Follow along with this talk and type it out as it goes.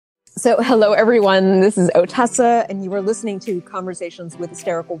So, hello everyone, this is Otessa, and you are listening to Conversations with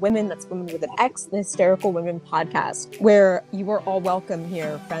Hysterical Women. That's Women with an X, the Hysterical Women podcast, where you are all welcome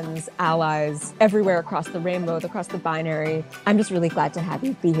here, friends, allies, everywhere across the rainbow, across the binary. I'm just really glad to have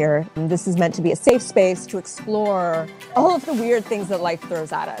you be here. And this is meant to be a safe space to explore all of the weird things that life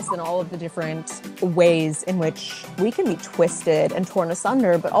throws at us and all of the different ways in which we can be twisted and torn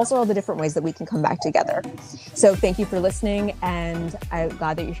asunder, but also all the different ways that we can come back together. So thank you for listening, and I'm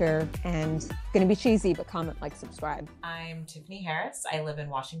glad that you're here. And going to be cheesy, but comment, like, subscribe. I'm Tiffany Harris. I live in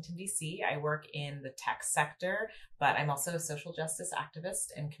Washington, D.C. I work in the tech sector, but I'm also a social justice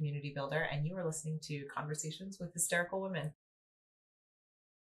activist and community builder. And you are listening to Conversations with Hysterical Women.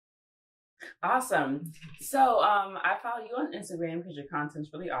 Awesome. So I follow you on Instagram because your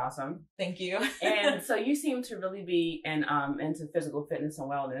content's really awesome. Thank you. And so you seem to really be into physical fitness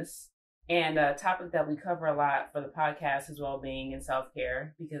and wellness. And a topic that we cover a lot for the podcast is well-being and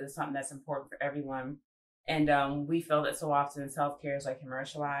self-care, because it's something that's important for everyone. And we feel that so often self-care is like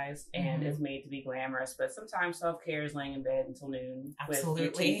commercialized and it's made to be glamorous, but sometimes self-care is laying in bed until noon with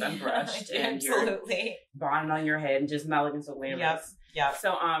your teeth unbrushed and your bonnet on your head and just not looking so glamorous. Yep.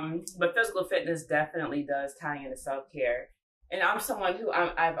 So, but physical fitness definitely does tie into self-care. And I'm someone who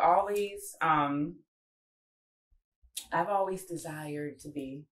I've always desired to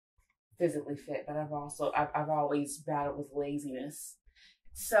be physically fit, but I've always battled with laziness.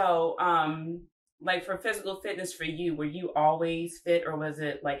 So, like for physical fitness for you, were you always fit, or was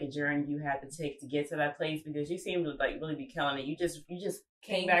it like a journey you had to take to get to that place? Because you seem to like really be killing it. You just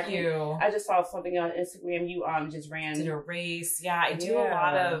came back. Thank you. I just saw something on Instagram. You just did a race. Yeah, I do a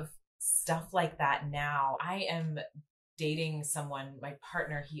lot of stuff like that now. I am dating someone, my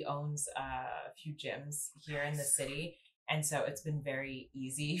partner, he owns a few gyms here in the city. And so it's been very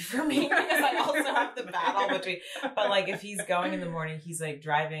easy for me because I also have the battle between, but like if he's going in the morning, he's like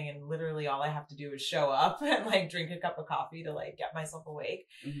driving and literally all I have to do is show up and like drink a cup of coffee to like get myself awake.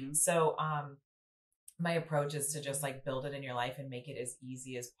 Mm-hmm. So, my approach is to just like build it in your life and make it as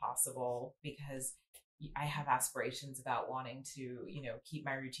easy as possible, because I have aspirations about wanting to, keep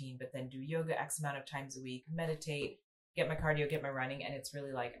my routine, but then do yoga X amount of times a week, meditate, get my cardio, get my running. And it's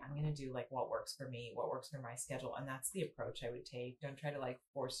really like, I'm going to do like what works for me, what works for my schedule. And that's the approach I would take. Don't try to like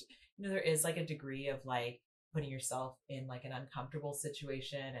force, there is like a degree of like putting yourself in like an uncomfortable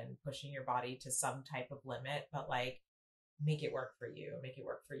situation and pushing your body to some type of limit, but like make it work for you, make it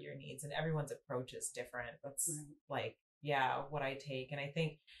work for your needs. And everyone's approach is different. That's like, what I take. And I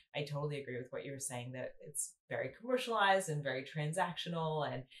think I totally agree with what you were saying, that it's very commercialized and very transactional.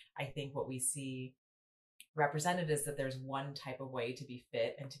 And I think what we see represented is that there's one type of way to be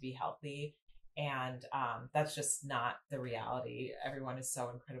fit and to be healthy, and that's just not the reality. Everyone is so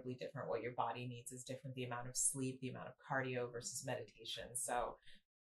incredibly different. What your body needs is different. The amount of sleep, the amount of cardio versus meditation. So